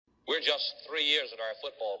We're just 3 years in our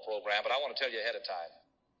football program, but I want to tell you ahead of time,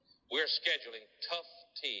 we're scheduling tough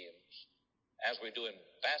teams as we do in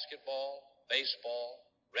basketball, baseball,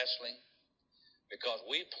 wrestling, because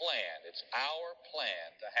it's our plan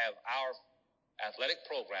to have our athletic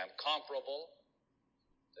program comparable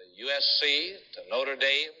to USC, to Notre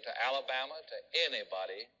Dame, to Alabama, to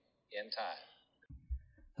anybody in time.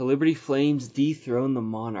 The Liberty Flames dethrone the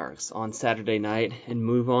Monarchs on Saturday night and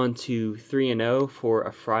move on to 3-0 for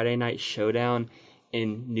a Friday night showdown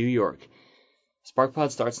in New York. SparkPod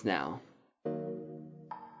starts now.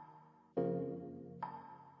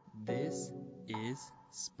 This is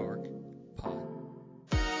SparkPod.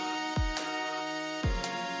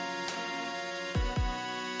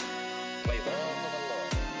 Play ball for the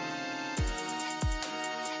Lord.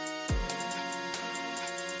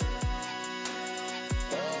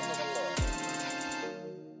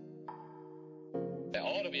 There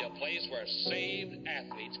ought to be a place where saved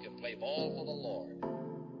athletes can play ball for the Lord.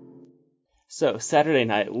 So, Saturday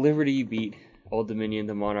night, Liberty beat Old Dominion,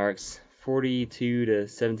 the Monarchs,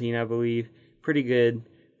 42-17, I believe. Pretty good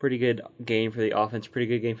game for the offense, pretty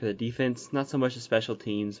good game for the defense. Not so much the special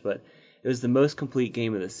teams, but it was the most complete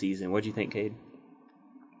game of the season. What do you think, Cade?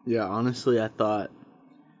 Yeah, honestly, I thought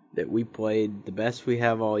that we played the best we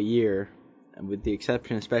have all year, with the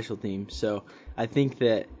exception of special teams. So I think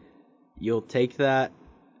that you'll take that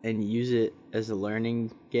and use it as a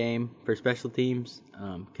learning game for special teams,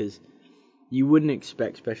 because you wouldn't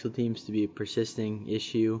expect special teams to be a persisting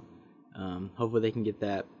issue. Hopefully they can get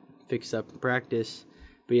that fixed up in practice.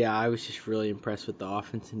 But yeah, I was just really impressed with the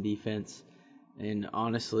offense and defense. And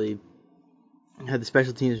honestly, had the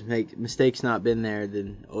special teams mistakes not been there,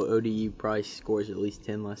 then ODU probably scores at least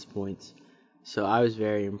 10 less points. So I was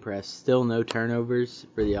very impressed. Still no turnovers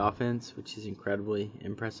for the offense, which is incredibly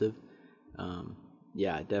impressive.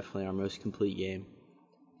 Yeah, definitely our most complete game.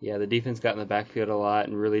 Yeah, the defense got in the backfield a lot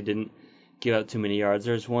and really didn't give up too many yards.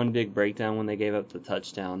 There was one big breakdown when they gave up the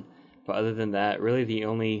touchdown. But other than that, really the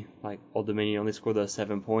only, Old Dominion only scored those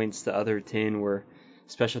 7 points. The other 10 were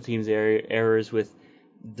special teams errors with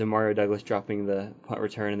Demario Douglas dropping the punt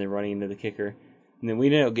return and then running into the kicker. And then we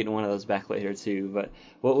ended up getting one of those back later too. But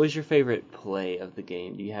what was your favorite play of the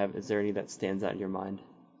game? Is there any that stands out in your mind?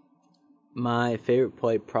 My favorite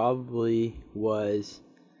play probably was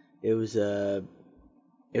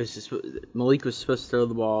just Malik was supposed to throw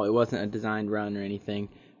the ball. It wasn't a designed run or anything,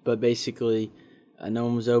 but basically no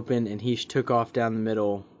one was open and he took off down the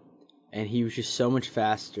middle, and he was just so much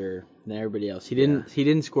faster than everybody else. He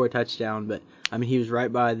didn't score a touchdown, but I mean he was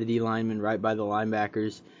right by the D lineman, right by the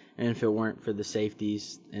linebackers, and if it weren't for the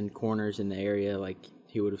safeties and corners in the area,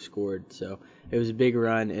 he would have scored. So it was a big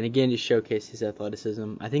run, and again just showcased his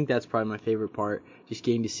athleticism. I think that's probably my favorite part, just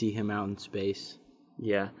getting to see him out in space.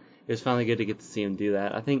 Yeah, it was finally good to get to see him do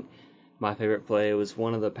that. I think my favorite play was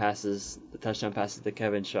one of the touchdown passes to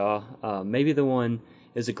Kevin Shaw. Maybe the one,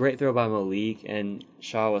 it was a great throw by Malik, and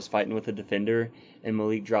Shaw was fighting with the defender, and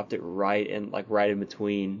Malik dropped it right in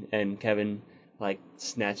between, and Kevin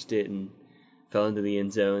snatched it and fell into the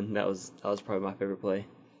end zone. That was probably my favorite play.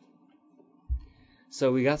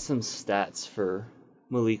 So we got some stats for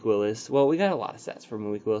Malik Willis. Well, we got a lot of stats for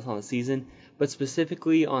Malik Willis on the season, but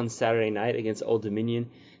specifically on Saturday night against Old Dominion,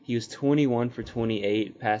 he was 21 for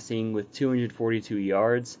 28 passing with 242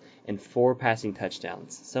 yards and 4 passing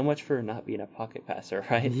touchdowns. So much for not being a pocket passer,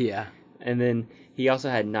 right? Yeah. And then he also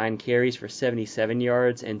had 9 carries for 77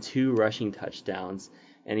 yards and 2 rushing touchdowns.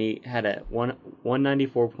 And he had a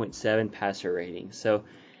 194.7 passer rating. So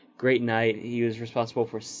great night. He was responsible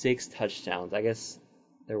for 6 touchdowns. I guess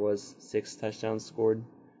there was 6 touchdowns scored.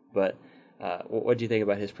 But what do you think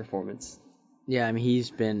about his performance? Yeah, I mean,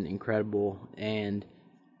 he's been incredible, and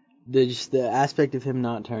the aspect of him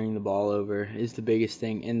not turning the ball over is the biggest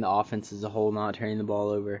thing in the offense as a whole, not turning the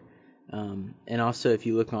ball over. And also, if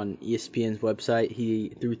you look on ESPN's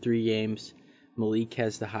website, through 3 games, Malik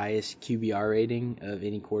has the highest QBR rating of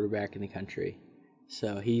any quarterback in the country.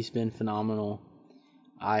 So he's been phenomenal.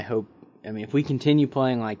 If we continue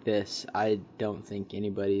playing like this, I don't think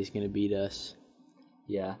anybody is going to beat us.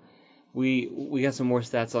 Yeah. We got some more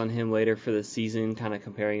stats on him later for the season, kind of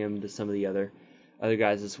comparing him to some of the other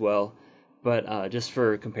guys as well. But just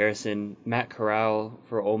for comparison, Matt Corral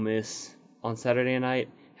for Ole Miss on Saturday night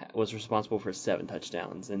was responsible for 7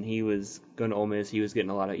 touchdowns, and he was going to Ole Miss. He was getting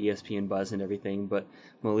a lot of ESPN buzz and everything, but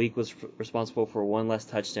Malik was responsible for 1 less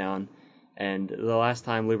touchdown. And the last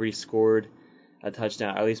time Liberty scored a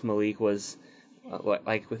touchdown, at least Malik was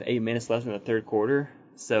with 8 minutes left in the third quarter.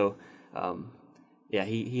 So yeah,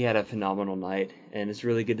 he had a phenomenal night, and it's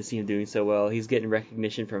really good to see him doing so well. He's getting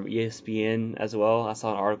recognition from ESPN as well. I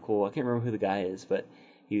saw an article, I can't remember who the guy is, but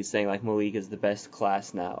he was saying like Malik is the best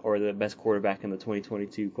class now, or the best quarterback in the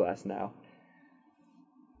 2022 class now.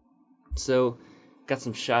 So, got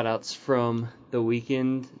some shout-outs from the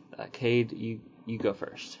weekend. Cade, you go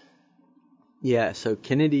first. Yeah, so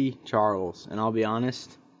Kennedy Charles, and I'll be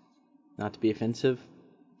honest, not to be offensive,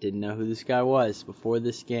 didn't know who this guy was before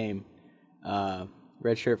this game.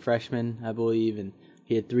 Redshirt freshman, I believe, and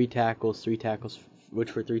he had three tackles,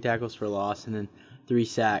 which were 3 tackles for loss, and then 3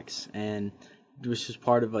 sacks, and which was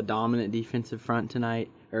part of a dominant defensive front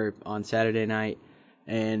on Saturday night.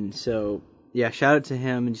 And so, yeah, shout out to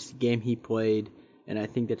him and just the game he played, and I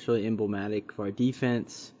think that's really emblematic for our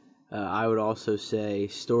defense. I would also say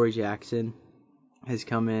Story Jackson has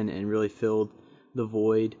come in and really filled the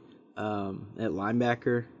void at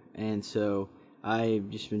linebacker, and so I've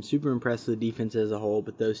just been super impressed with the defense as a whole,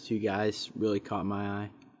 but those 2 guys really caught my eye.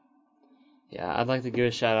 Yeah, I'd like to give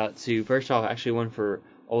a shout out to, first off, actually one for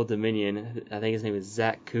Old Dominion. I think his name is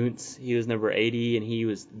Zach Kuntz. He was number 80, and he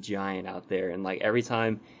was giant out there, and like every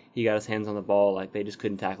time he got his hands on the ball, like they just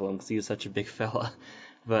couldn't tackle him because he was such a big fella.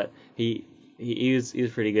 But he was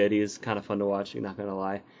pretty good. He was kind of fun to watch, I'm not going to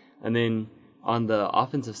lie. And then on the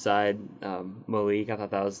offensive side, Malik, I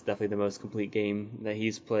thought that was definitely the most complete game that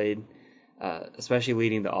he's played, especially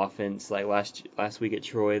leading the offense. Like last week at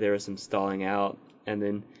Troy, there was some stalling out, and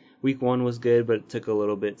then week 1 was good, but it took a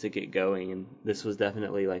little bit to get going, and this was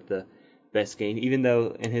definitely like the best game, even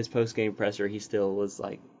though in his post-game presser, he still was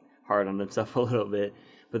like hard on himself a little bit.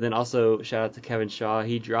 But then also shout out to Kevin Shaw.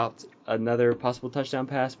 He dropped another possible touchdown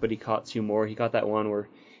pass, but he caught 2 more. He caught that one where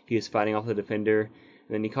he was fighting off the defender, and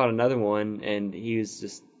then he caught another one, and he was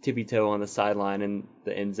just tippy-toe on the sideline in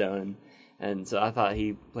the end zone. And so I thought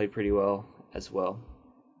he played pretty well as well.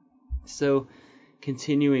 So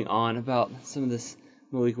continuing on about some of this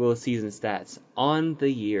Malik Willis season stats. On the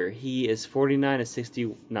year, he is 49 of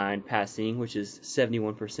 69 passing, which is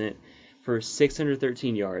 71%, for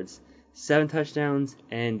 613 yards, 7 touchdowns,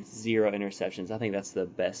 and 0 interceptions. I think that's the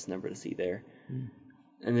best number to see there.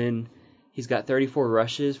 And then he's got 34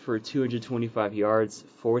 rushes for 225 yards,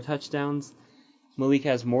 4 touchdowns. Malik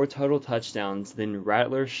has more total touchdowns than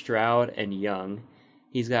Rattler, Stroud, and Young.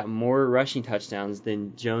 He's got more rushing touchdowns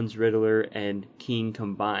than Jones, Riddler, and King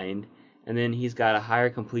combined. And then he's got a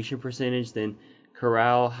higher completion percentage than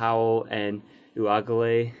Corral, Howell, and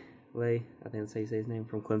Uagale. I think that's how you say his name,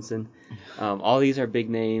 from Clemson. All these are big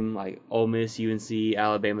name, like Ole Miss, UNC,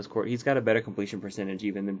 Alabama's court. He's got a better completion percentage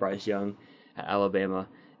even than Bryce Young at Alabama.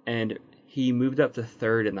 And he moved up to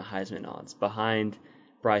 3rd in the Heisman odds, behind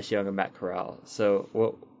Bryce Young and Matt Corral. So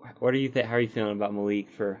what do you think? How are you feeling about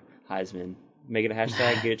Malik for Heisman? Make it a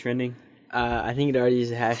hashtag, get it trending? I think it already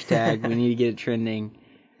is a hashtag. We need to get it trending.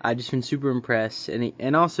 I've just been super impressed,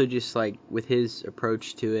 and also just like with his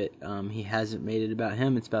approach to it, he hasn't made it about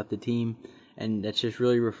him; it's about the team, and that's just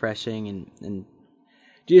really refreshing, and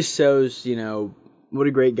just shows what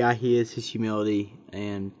a great guy he is, his humility,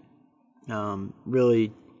 and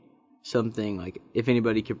really something like if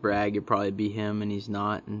anybody could brag, it'd probably be him, and he's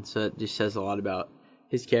not, and so it just says a lot about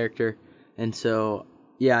his character, and so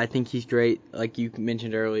yeah, I think he's great. Like you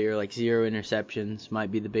mentioned earlier, like 0 interceptions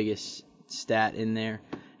might be the biggest stat in there.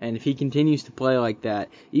 And if he continues to play like that,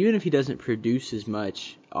 even if he doesn't produce as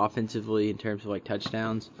much offensively in terms of like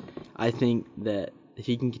touchdowns, I think that if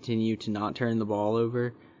he can continue to not turn the ball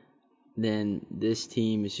over, then this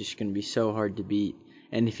team is just going to be so hard to beat.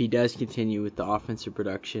 And if he does continue with the offensive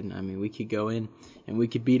production, I mean, we could go in and we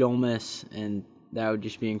could beat Ole Miss, and that would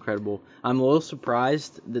just be incredible. I'm a little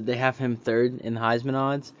surprised that they have him 3rd in the Heisman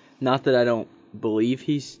odds. Not that I don't believe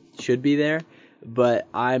he should be there, but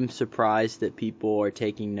I'm surprised that people are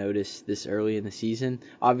taking notice this early in the season.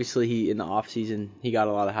 Obviously, in the offseason, he got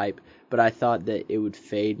a lot of hype, but I thought that it would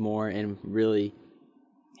fade more and really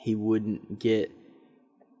he wouldn't get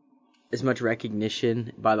as much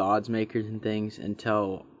recognition by the odds makers and things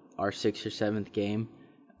until our 6th or 7th game.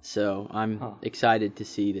 So I'm excited to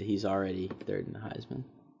see that he's already 3rd in the Heisman.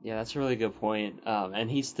 Yeah, that's a really good point. And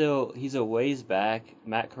he's a ways back.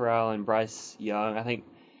 Matt Corral and Bryce Young, I think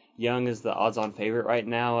Young is the odds-on favorite right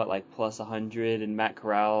now at like plus 100, and Matt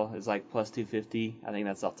Corral is like plus 250. I think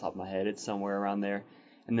that's off the top of my head. It's somewhere around there.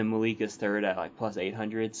 And then Malik is 3rd at like plus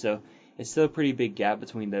 800. So it's still a pretty big gap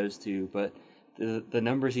between those two. But the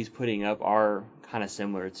numbers he's putting up are kind of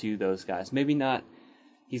similar to those guys. Maybe not.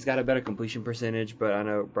 He's got a better completion percentage, but I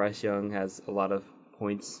know Bryce Young has a lot of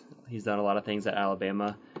points. He's done a lot of things at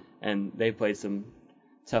Alabama, and they've played some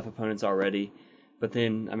tough opponents already. But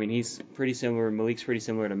then, I mean, he's pretty similar. Malik's pretty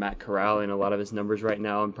similar to Matt Corral in a lot of his numbers right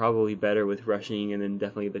now, and probably better with rushing and then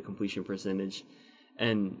definitely the completion percentage.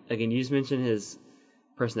 And again, you just mentioned his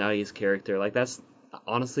personality, his character. Like that's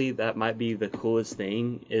honestly, that might be the coolest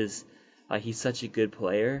thing is, like, he's such a good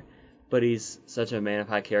player, but he's such a man of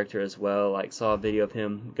high character as well. Like, saw a video of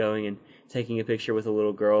him going and taking a picture with a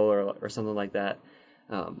little girl or something like that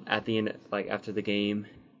at the end, like, after the game.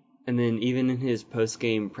 And then even in his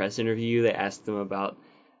post-game press interview, they asked him about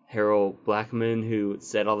Harold Blackman, who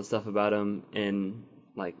said all the stuff about him and,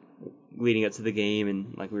 like, leading up to the game,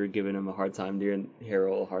 and, like, we were giving him a hard time,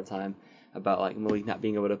 about, like, Malik not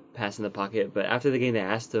being able to pass in the pocket. But after the game, they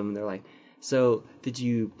asked him, and they're like, so did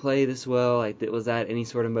you play this well? Like, was that any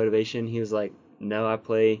sort of motivation? He was like, no, I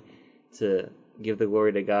play to give the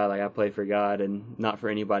glory to God. Like, I play for God and not for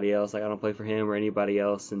anybody else. Like, I don't play for him or anybody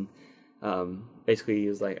else. And basically, he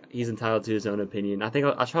was like, he's entitled to his own opinion. I think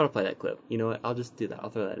I'll try to play that clip. You know what? I'll just do that. I'll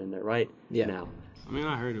throw that in there now. I mean,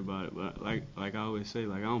 I heard about it, but like I always say,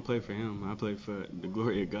 like, I don't play for him. I play for the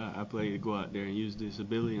glory of God. I play to go out there and use this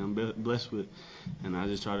ability I'm blessed with, and I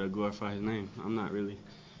just try to glorify His name. I'm not really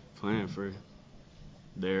playing for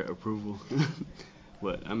their approval,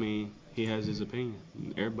 but I mean, he has his opinion.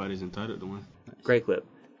 Everybody's entitled to one. Great clip.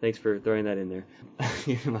 Thanks for throwing that in there.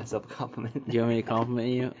 Giving myself a compliment. Do you want me to compliment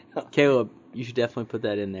you? Caleb, you should definitely put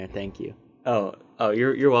that in there. Thank you. Oh,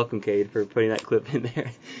 you're welcome, Cade, for putting that clip in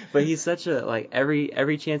there. But he's such a, like,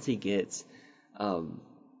 every chance he gets,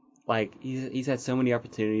 like, he's had so many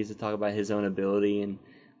opportunities to talk about his own ability and,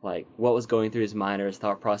 like, what was going through his mind or his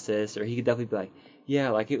thought process. Or he could definitely be like, yeah,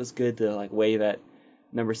 like, it was good to, like, wave at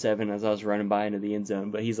number 7 as I was running by into the end zone.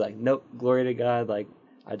 But he's like, nope, glory to God, like,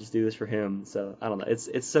 I just do this for him. So I don't know.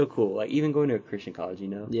 It's so cool. Like, even going to a Christian college, you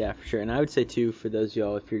know? Yeah, for sure. And I would say, too, for those of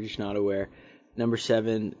y'all, if you're just not aware, number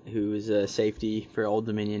 7, who is a safety for Old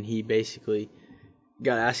Dominion, he basically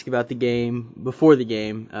got asked about the game before the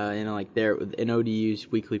game, in ODU's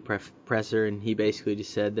weekly presser, and he basically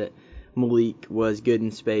just said that Malik was good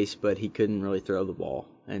in space, but he couldn't really throw the ball.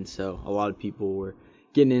 And so a lot of people were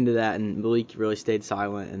getting into that, and Malik really stayed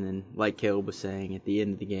silent. And then, like Caleb was saying, at the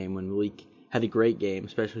end of the game, when Malik had a great game,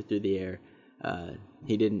 especially through the air,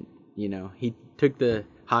 he didn't, he took the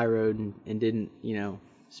high road and didn't,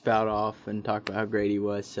 spout off and talk about how great he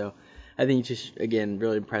was. So I think just, again,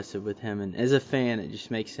 really impressive with him. And as a fan, it just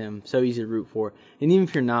makes him so easy to root for. And even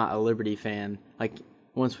if you're not a Liberty fan, like,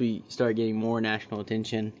 once we start getting more national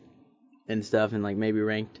attention and stuff and, like, maybe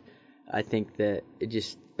ranked, I think that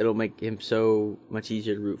it'll make him so much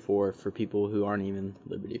easier to root for people who aren't even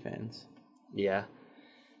Liberty fans. Yeah.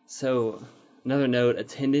 So, another note,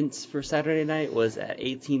 attendance for Saturday night was at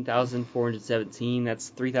 18,417. That's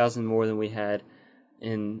 3,000 more than we had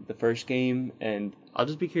in the first game, and I'll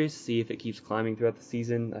just be curious to see if it keeps climbing throughout the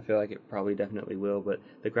season. I feel like it probably definitely will, but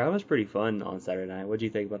the crowd was pretty fun on Saturday night. What do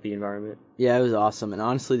you think about the environment? Yeah, it was awesome, and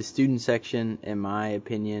honestly, the student section, in my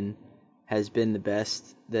opinion, has been the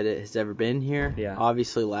best that it has ever been here. Yeah.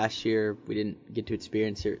 Obviously, last year we didn't get to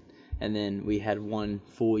experience it, and then we had one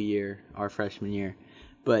full year, our freshman year.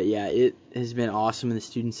 But yeah, it has been awesome in the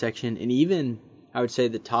student section, and even I would say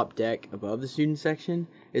the top deck above the student section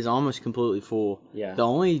is almost completely full. Yeah. The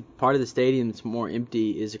only part of the stadium that's more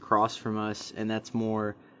empty is across from us, and that's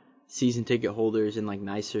more season ticket holders and, like,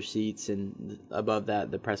 nicer seats, and above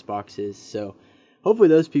that the press boxes. So hopefully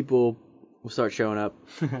those people will start showing up.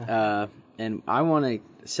 And I want to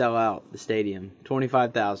sell out the stadium.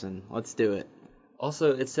 25,000. Let's do it.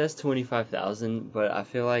 Also, it says 25,000, but I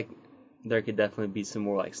feel like there could definitely be some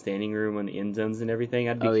more, like, standing room on the end zones and everything.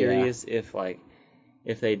 I'd be curious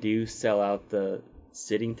if they do sell out the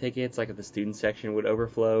sitting tickets, like if the student section would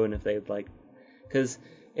overflow, and if they'd, like, because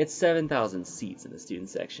it's 7,000 seats in the student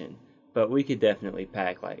section, but we could definitely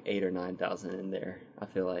pack like 8,000 or 9,000 in there, I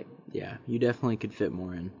feel like. Yeah, you definitely could fit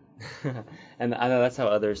more in. And I know that's how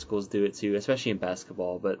other schools do it too, especially in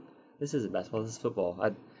basketball, but this isn't basketball, this is football.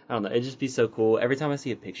 I don't know, it'd just be so cool. Every time I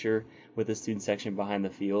see a picture with the student section behind the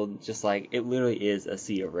field, just like, it literally is a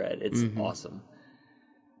sea of red. It's awesome.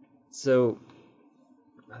 So,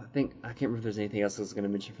 I can't remember if there's anything else I was going to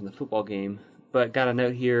mention from the football game, but got a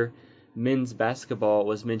note here, men's basketball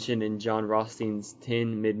was mentioned in John Rothstein's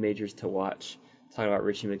 10 mid-majors to watch, talking about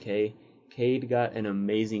Richie McKay. Cade got an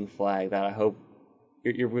amazing flag that I hope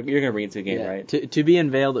you're going to bring it to a game, right? To be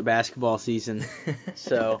unveiled at basketball season.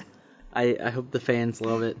 So I hope the fans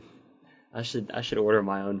love it. I should order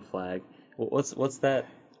my own flag. What's that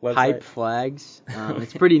website? Hype Flags.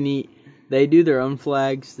 It's pretty neat. They do their own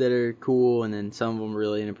flags that are cool, and then some of them are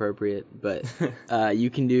really inappropriate. But you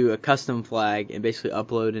can do a custom flag and basically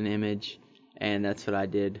upload an image, and that's what I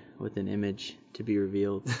did with an image to be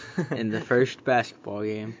revealed in the first basketball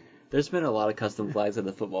game. There's been a lot of custom flags at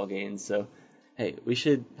the football games, so hey,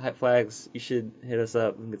 Hype Flags, you should hit us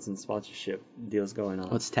up and get some sponsorship deals going on.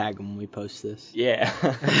 Let's tag them when we post this. Yeah.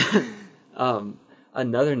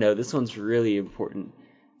 another note, this one's really important.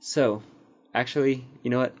 So, actually, you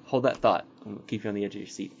know what? Hold that thought. I'm going to keep you on the edge of your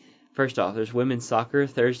seat. First off, there's women's soccer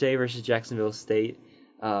Thursday versus Jacksonville State,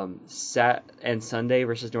 and Sunday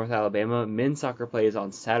versus North Alabama. Men's soccer plays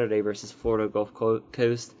on Saturday versus Florida Gulf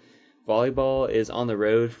Coast. Volleyball is on the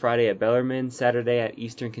road Friday at Bellarmine, Saturday at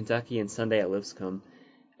Eastern Kentucky, and Sunday at Lipscomb.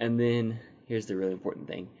 And then, here's the really important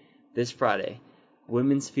thing. This Friday,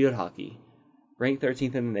 women's field hockey, ranked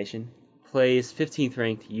 13th in the nation, plays 15th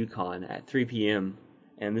ranked UConn at 3 p.m.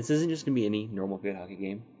 And this isn't just going to be any normal field hockey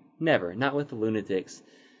game. Never. Not with the Lunatics.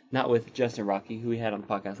 Not with Justin Rocky, who we had on the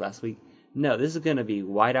podcast last week. No, this is going to be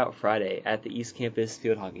Whiteout Friday at the East Campus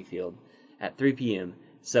field hockey field at 3 p.m.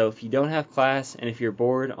 So if you don't have class and if you're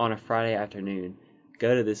bored on a Friday afternoon,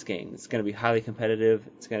 go to this game. It's going to be highly competitive.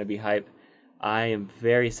 It's going to be hype. I am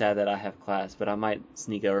very sad that I have class, but I might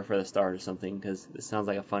sneak over for the start or something because it sounds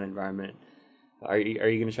like a fun environment. Are you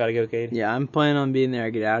going to try to go, Cade? Yeah, I'm planning on being there. I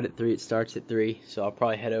get out at 3. It starts at 3, so I'll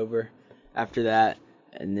probably head over after that.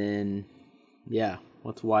 And then, yeah,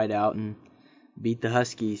 let's white out and beat the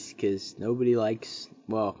Huskies because nobody likes –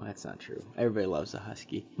 well, that's not true. Everybody loves the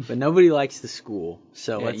Husky. But nobody likes the school,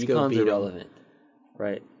 so Yeah, let's go beat them. irrelevant,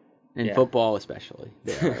 right? In football especially.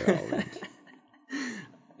 They are irrelevant.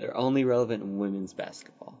 They're only relevant in women's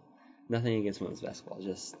basketball. Nothing against women's basketball.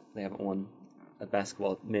 Just they haven't won a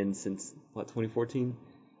basketball men's since, 2014?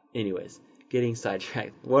 Anyways, getting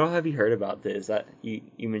sidetracked. What all have you heard about this? You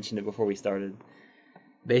mentioned it before we started.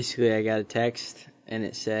 Basically, I got a text, and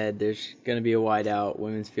it said there's going to be a whiteout,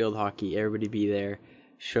 women's field hockey, everybody be there,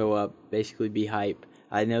 show up, basically be hype.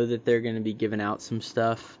 I know that they're going to be giving out some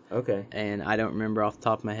stuff. Okay. And I don't remember off the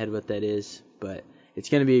top of my head what that is, but it's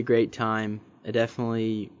going to be a great time.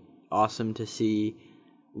 Definitely awesome to see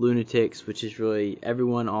Lunatics, which is really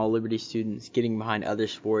everyone, all Liberty students, getting behind other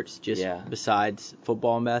sports besides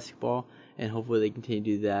football and basketball, and hopefully they continue to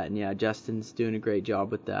do that. And yeah, Justin's doing a great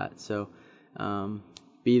job with that. So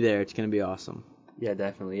be there. It's going to be awesome. Yeah,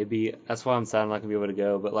 definitely. That's why I'm sad I'm not going to be able to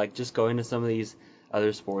go, but just going to some of these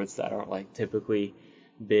other sports that aren't typically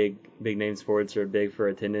big name sports or big for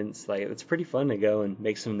attendance, it's pretty fun to go and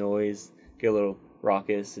make some noise, get a little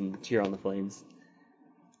raucous, and cheer on the Flames.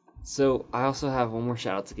 So I also have one more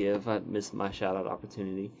shout out to give. I missed my shout out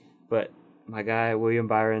opportunity, but my guy William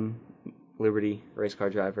Byron, Liberty race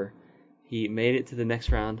car driver, he made it to the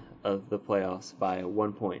next round of the playoffs by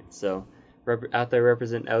 1 point. So out there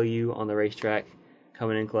represent LU on the racetrack,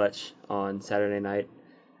 coming in clutch on Saturday night.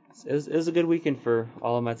 It was a good weekend for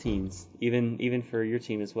all of my teams, even for your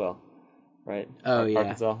team as well, right? Oh, yeah.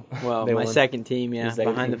 Arkansas. Well, my second team,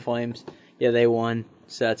 behind the Flames. Yeah, they won,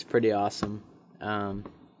 so that's pretty awesome.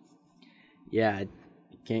 Yeah,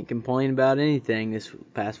 can't complain about anything this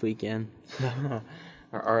past weekend.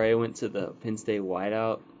 Our RA went to the Penn State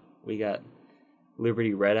Whiteout. We got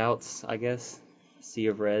Liberty Redouts, I guess. Sea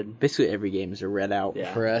of Red. Basically every game is a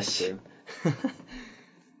Redout for us. That's true.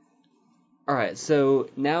 All right, so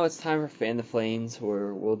now it's time for Fan the Flames,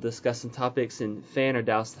 where we'll discuss some topics and fan or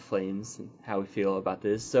douse the Flames and how we feel about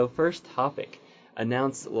this. So first topic,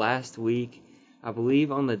 announced last week, I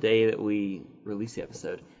believe on the day that we released the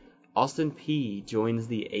episode. Austin Peay joins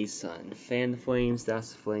the ASUN. Fan the Flames,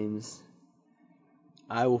 douse the Flames.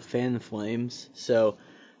 I will fan the Flames. So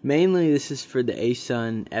mainly this is for the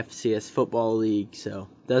ASUN FCS Football League, so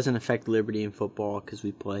it doesn't affect Liberty in football because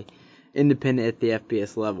we play independent at the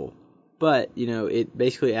FBS level. But, it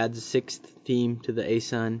basically adds a sixth team to the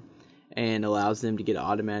ASUN and allows them to get an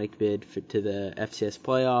automatic bid to the FCS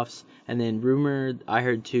playoffs. And then I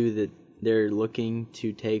heard too that they're looking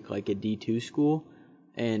to take a D2 school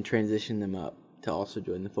and transition them up to also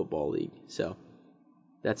join the football league. So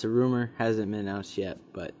that's a rumor, hasn't been announced yet,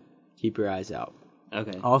 but keep your eyes out.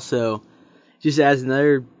 Okay. Also, just adds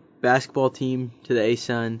another basketball team to the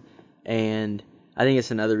ASUN, and I think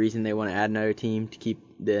it's another reason they want to add another team to keep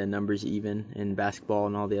the numbers even in basketball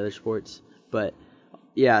and all the other sports. But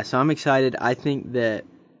yeah, so I'm excited. I think that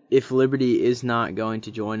if Liberty is not going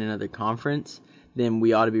to join another conference, then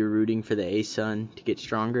we ought to be rooting for the ASUN to get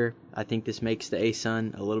stronger. I think this makes the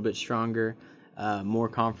ASUN a little bit stronger, more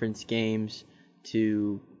conference games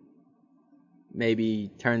to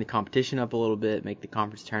maybe turn the competition up a little bit, make the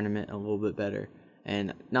conference tournament a little bit better.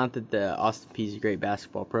 And not that the Austin Peay is a great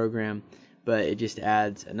basketball program, but it just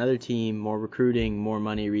adds another team, more recruiting, more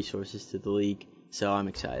money, resources to the league. So I'm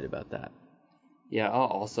excited about that. Yeah, I'll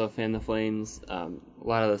also fan the Flames. A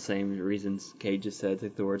lot of the same reasons Cade just said.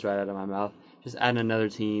 Took the words right out of my mouth. Just adding another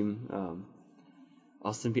team.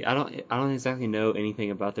 Austin Peay. I don't exactly know anything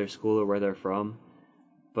about their school or where they're from,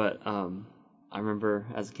 but I remember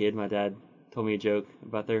as a kid, my dad told me a joke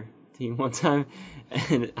about their team one time,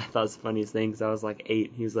 and I thought it was the funniest thing because I was like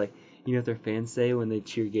 8. He was like, you know what their fans say when they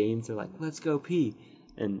cheer games? They're like, let's go P.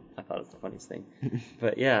 And I thought it was the funniest thing.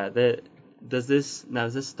 But yeah, does this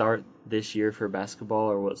start this year for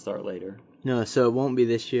basketball, or will it start later? No, so it won't be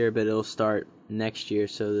this year, but it'll start next year.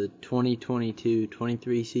 So the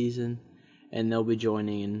 2022-23 season, and they'll be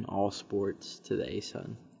joining in all sports to the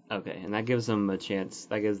ASUN. Okay, and that gives them a chance.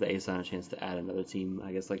 That gives the ASUN a chance to add another team,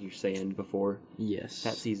 I guess, like you're saying, before Yes.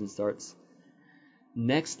 that season starts.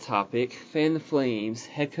 Next topic, Fan the Flames.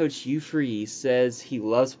 Head coach Hugh Freeze says he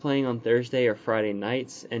loves playing on Thursday or Friday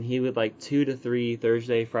nights, and he would like 2 to 3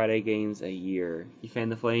 Thursday, Friday games a year. You fan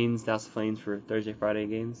the Flames, Dallas Flames for Thursday, Friday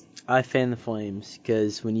games? I fan the Flames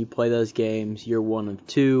because when you play those games, you're one of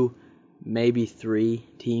 2, maybe 3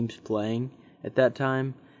 teams playing at that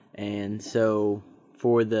time. And so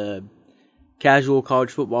for the casual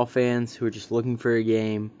college football fans who are just looking for a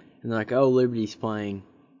game, and they're like, oh, Liberty's playing,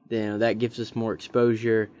 that gives us more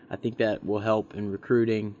exposure. I think that will help in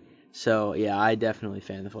recruiting. So, yeah, I definitely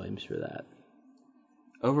fan the Flames for that.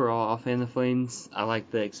 Overall, I'll fan the Flames. I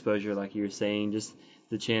like the exposure, like you were saying, just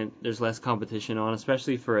the chance. There's less competition on,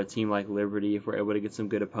 especially for a team like Liberty. If we're able to get some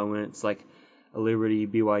good opponents, like a Liberty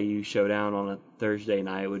BYU showdown on a Thursday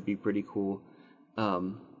night would be pretty cool. I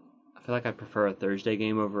feel like I prefer a Thursday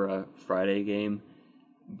game over a Friday game,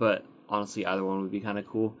 but honestly, either one would be kind of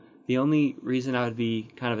cool. The only reason I would be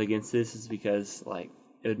kind of against this is because like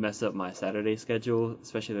it would mess up my Saturday schedule,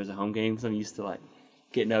 especially if there's a home game. Because I'm used to like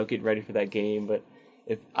getting up, getting ready for that game. But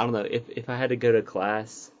if I had to go to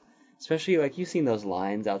class, especially like you've seen those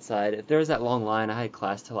lines outside. If there was that long line, I had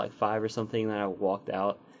class till like 5 or something, and then I walked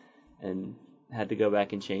out and had to go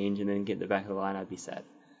back and change, and then get in the back of the line, I'd be sad.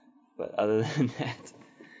 But other than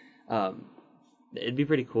that, it'd be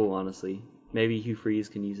pretty cool, honestly. Maybe Hugh Freeze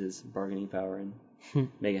can use his bargaining power and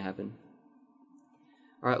make it happen.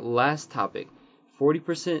 All right, last topic.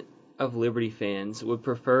 40% of Liberty fans would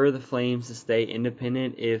prefer the Flames to stay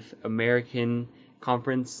independent if American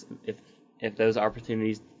Conference, if those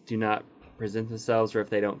opportunities do not present themselves or if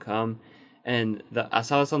they don't come. And I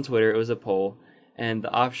saw this on Twitter. It was a poll. And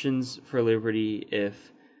the options for Liberty if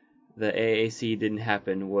the AAC didn't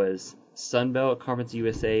happen was Sunbelt, Conference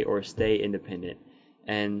USA, or stay independent.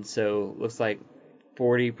 And so looks like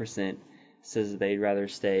 40% says they'd rather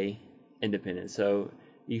stay independent. So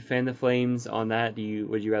you fan the Flames on that?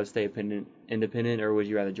 Would you rather stay independent, or would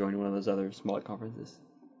you rather join one of those other smaller conferences?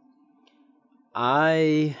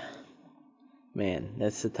 Man,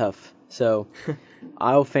 that's tough. So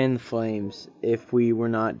I'll fan the Flames if we were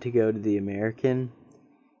not to go to the American.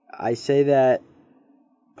 I say that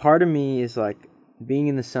part of me is like being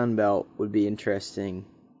in the Sun Belt would be interesting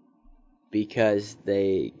because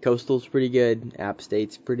Coastal's pretty good, App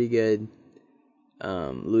State's pretty good,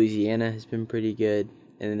 Louisiana has been pretty good,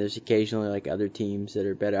 and then there's occasionally like other teams that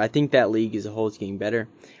are better. I think that league as a whole is getting better.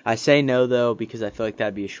 I say no though because I feel like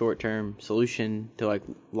that'd be a short-term solution to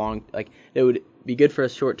it would be good for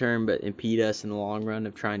us short-term but impede us in the long run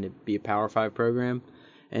of trying to be a Power 5 program.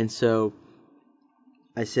 And so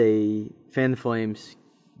I say fan the Flames,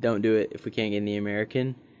 don't do it if we can't get in the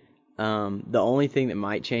American. The only thing that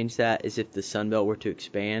might change that is if the Sun Belt were to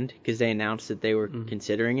expand, because they announced that they were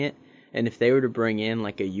considering it. And if they were to bring in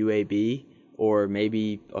like a UAB or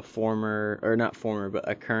maybe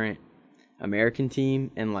a current American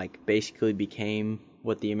team and like basically became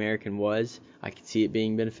what the American was, I could see it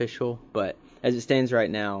being beneficial. But as it stands right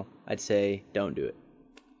now, I'd say don't do it.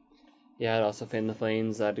 Yeah, I'd also fan the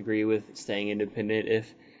Flames. I'd agree with staying independent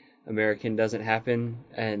if American doesn't happen.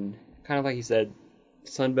 And kind of like you said,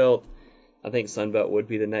 Sunbelt, I think Sunbelt would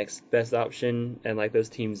be the next best option. And like those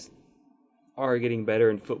teams are getting better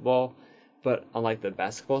in football. But on like the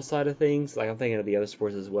basketball side of things, like I'm thinking of the other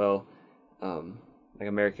sports as well. Like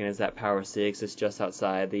American is that Power 6. It's just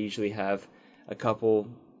outside. They usually have a couple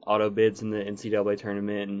auto bids in the NCAA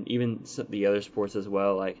tournament, and even the other sports as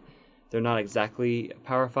well. Like they're not exactly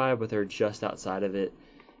Power 5, but they're just outside of it.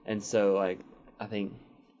 And so like I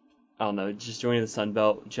don't know, just joining the Sun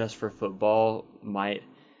Belt just for football would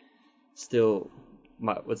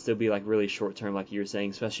still be like really short term, like you were saying,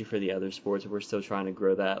 especially for the other sports. We're still trying to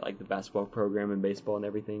grow that, like the basketball program and baseball and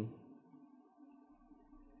everything.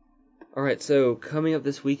 All right, so coming up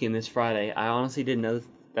this weekend, this Friday, I honestly didn't know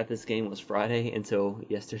that this game was Friday until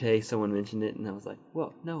yesterday. Someone mentioned it, and I was like,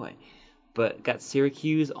 whoa, no way. But got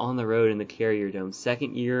Syracuse on the road in the Carrier Dome,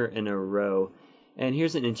 second year in a row. And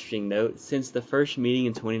here's an interesting note. Since the first meeting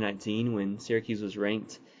in 2019 when Syracuse was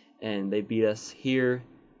ranked and they beat us here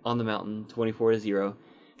on the mountain 24-0,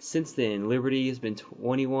 since then Liberty has been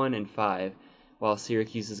 21-5 while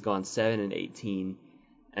Syracuse has gone 7-18.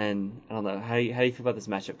 And I don't know, how do you feel about this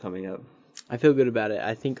matchup coming up? I feel good about it.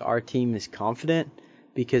 I think our team is confident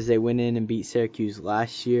because they went in and beat Syracuse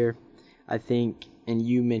last year. I think, and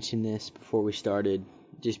you mentioned this before we started,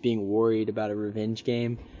 just being worried about a revenge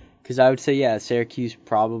game. Because I would say, yeah, Syracuse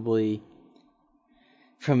probably,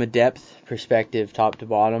 from a depth perspective, top to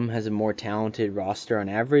bottom, has a more talented roster on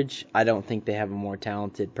average. I don't think they have a more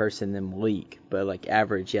talented person than Malik. But, like,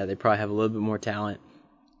 average, yeah, they probably have a little bit more talent.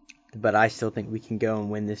 But I still think we can go and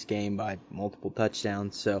win this game by multiple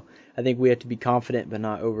touchdowns. So I think we have to be confident but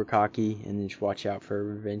not over cocky and just watch out for a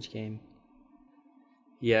revenge game.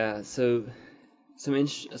 Yeah, so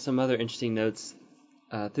some other interesting notes.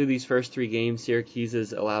 Through these first 3 games, Syracuse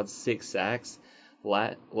has allowed 6 sacks.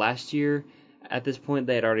 Last year, at this point,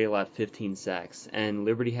 they had already allowed 15 sacks. And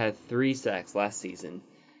Liberty had 3 sacks last season.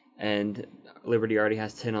 And Liberty already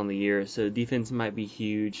has 10 on the year, so defense might be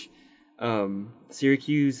huge.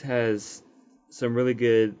 Syracuse has some really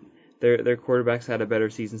good. Their quarterback's had a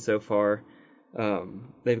better season so far.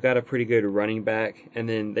 They've got a pretty good running back, and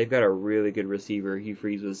then they've got a really good receiver. Hugh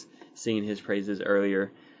Freeze was singing his praises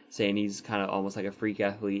earlier, saying he's kind of almost like a freak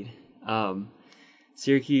athlete.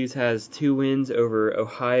 Syracuse has 2 wins over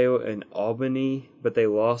Ohio and Albany, but they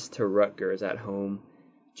lost to Rutgers at home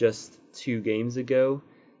just 2 games ago,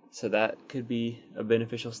 so that could be a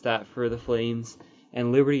beneficial stat for the Flames.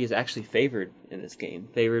 And Liberty is actually favored in this game,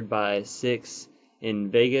 favored by 6 in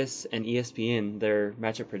Vegas, and ESPN, their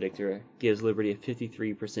matchup predictor, gives Liberty a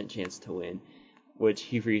 53% chance to win, which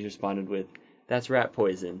Hugh Freeze responded with, "That's rat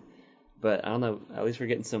poison." But I don't know, at least we're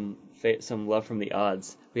getting some love from the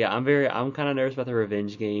odds. But yeah, I'm kind of nervous about the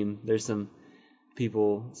revenge game. There's some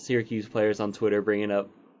people, Syracuse players on Twitter, bringing up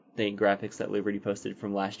the graphics that Liberty posted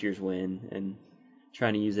from last year's win and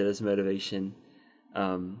trying to use it as motivation.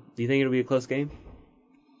 Do you think it'll be a close game?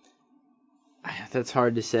 That's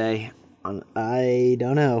hard to say. I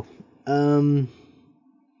don't know. I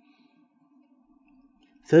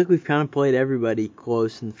feel like we've kind of played everybody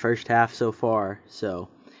close in the first half so far. So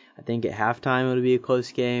I think at halftime it'll be a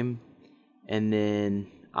close game. And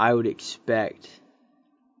then I would expect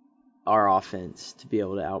our offense to be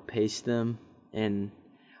able to outpace them. And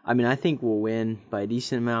I mean, I think we'll win by a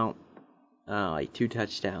decent amount, like 2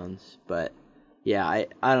 touchdowns. But yeah,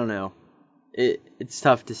 I don't know. It's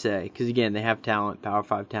tough to say because, again, they have talent, Power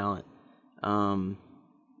 5 talent. I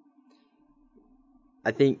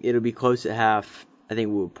think it'll be close at half. I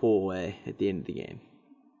think we'll pull away at the end of the game.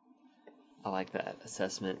 I like that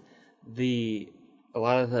assessment. A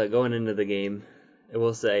lot of the going into the game, I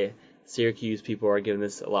will say Syracuse people are giving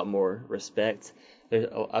this a lot more respect.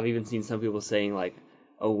 I've even seen some people saying like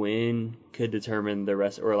a win could determine the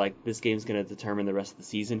rest, or like this game's going to determine the rest of the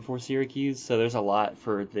season for Syracuse. So there's a lot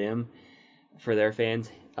for them, for their fans,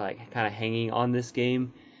 like kind of hanging on this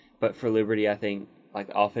game. But for Liberty, I think like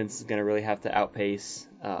the offense is going to really have to outpace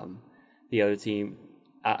the other team.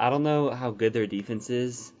 I don't know how good their defense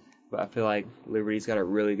is, but I feel like Liberty's got a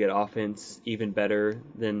really good offense, even better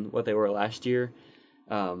than what they were last year.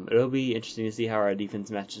 It'll be interesting to see how our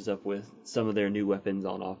defense matches up with some of their new weapons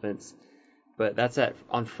on offense. But that's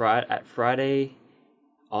on Friday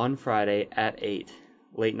at 8,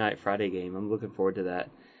 late night Friday game. I'm looking forward to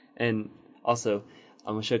that. And also,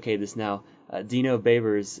 I'm going to showcase this now. Dino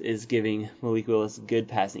Babers is giving Malik Willis good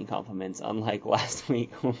passing compliments, unlike last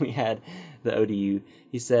week when we had the ODU.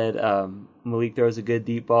 He said Malik throws a good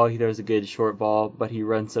deep ball, he throws a good short ball, but he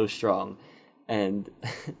runs so strong. And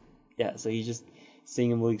yeah, so he's just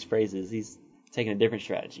singing Malik's praises. He's taking a different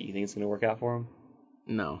strategy. You think it's going to work out for him?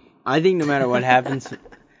 No. I think no matter what happens,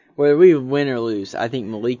 whether we win or lose, I think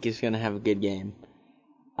Malik is going to have a good game.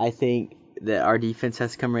 I think that our defense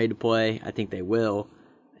has to come ready to play. I think they will.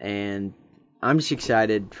 And I'm just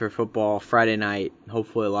excited for football Friday night.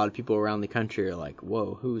 Hopefully a lot of people around the country are like,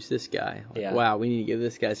 whoa, who's this guy? Like, yeah. Wow, we need to give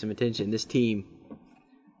this guy some attention, this team.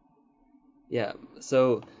 Yeah,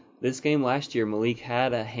 so this game last year, Malik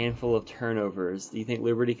had a handful of turnovers. Do you think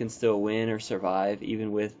Liberty can still win or survive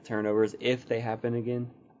even with turnovers if they happen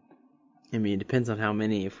again? I mean, it depends on how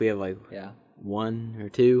many. If we have like 1 or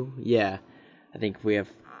 2, yeah. I think if we have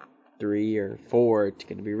 3 or 4, it's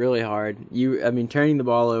going to be really hard. Turning the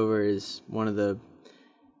ball over is one of the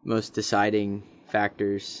most deciding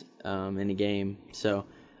factors in a game. So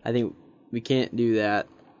I think we can't do that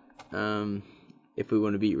if we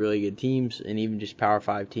want to beat really good teams and even just Power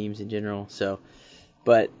 5 teams in general. So,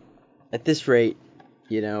 but at this rate,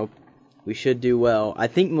 we should do well. I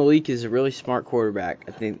think Malik is a really smart quarterback.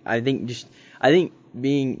 I think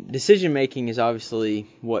being decision making is obviously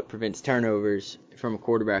what prevents turnovers from a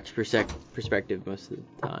quarterback's perspective most of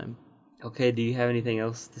the time. Okay, do you have anything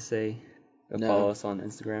else to say? No. Follow us on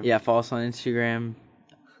Instagram. Yeah, follow us on Instagram.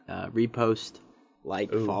 repost,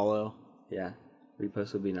 Ooh. follow. Yeah,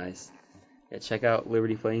 repost would be nice. Yeah, check out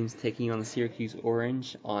Liberty Flames taking on the Syracuse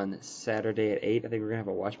Orange on Saturday at 8. I think we're going to have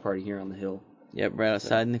a watch party here on the Hill. Yep, right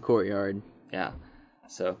outside in the courtyard. Yeah,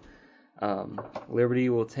 so Liberty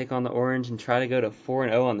will take on the Orange and try to go to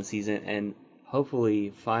 4-0 on the season and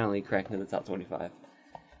hopefully finally crack into the top 25.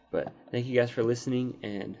 But thank you guys for listening,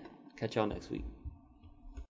 and catch y'all next week.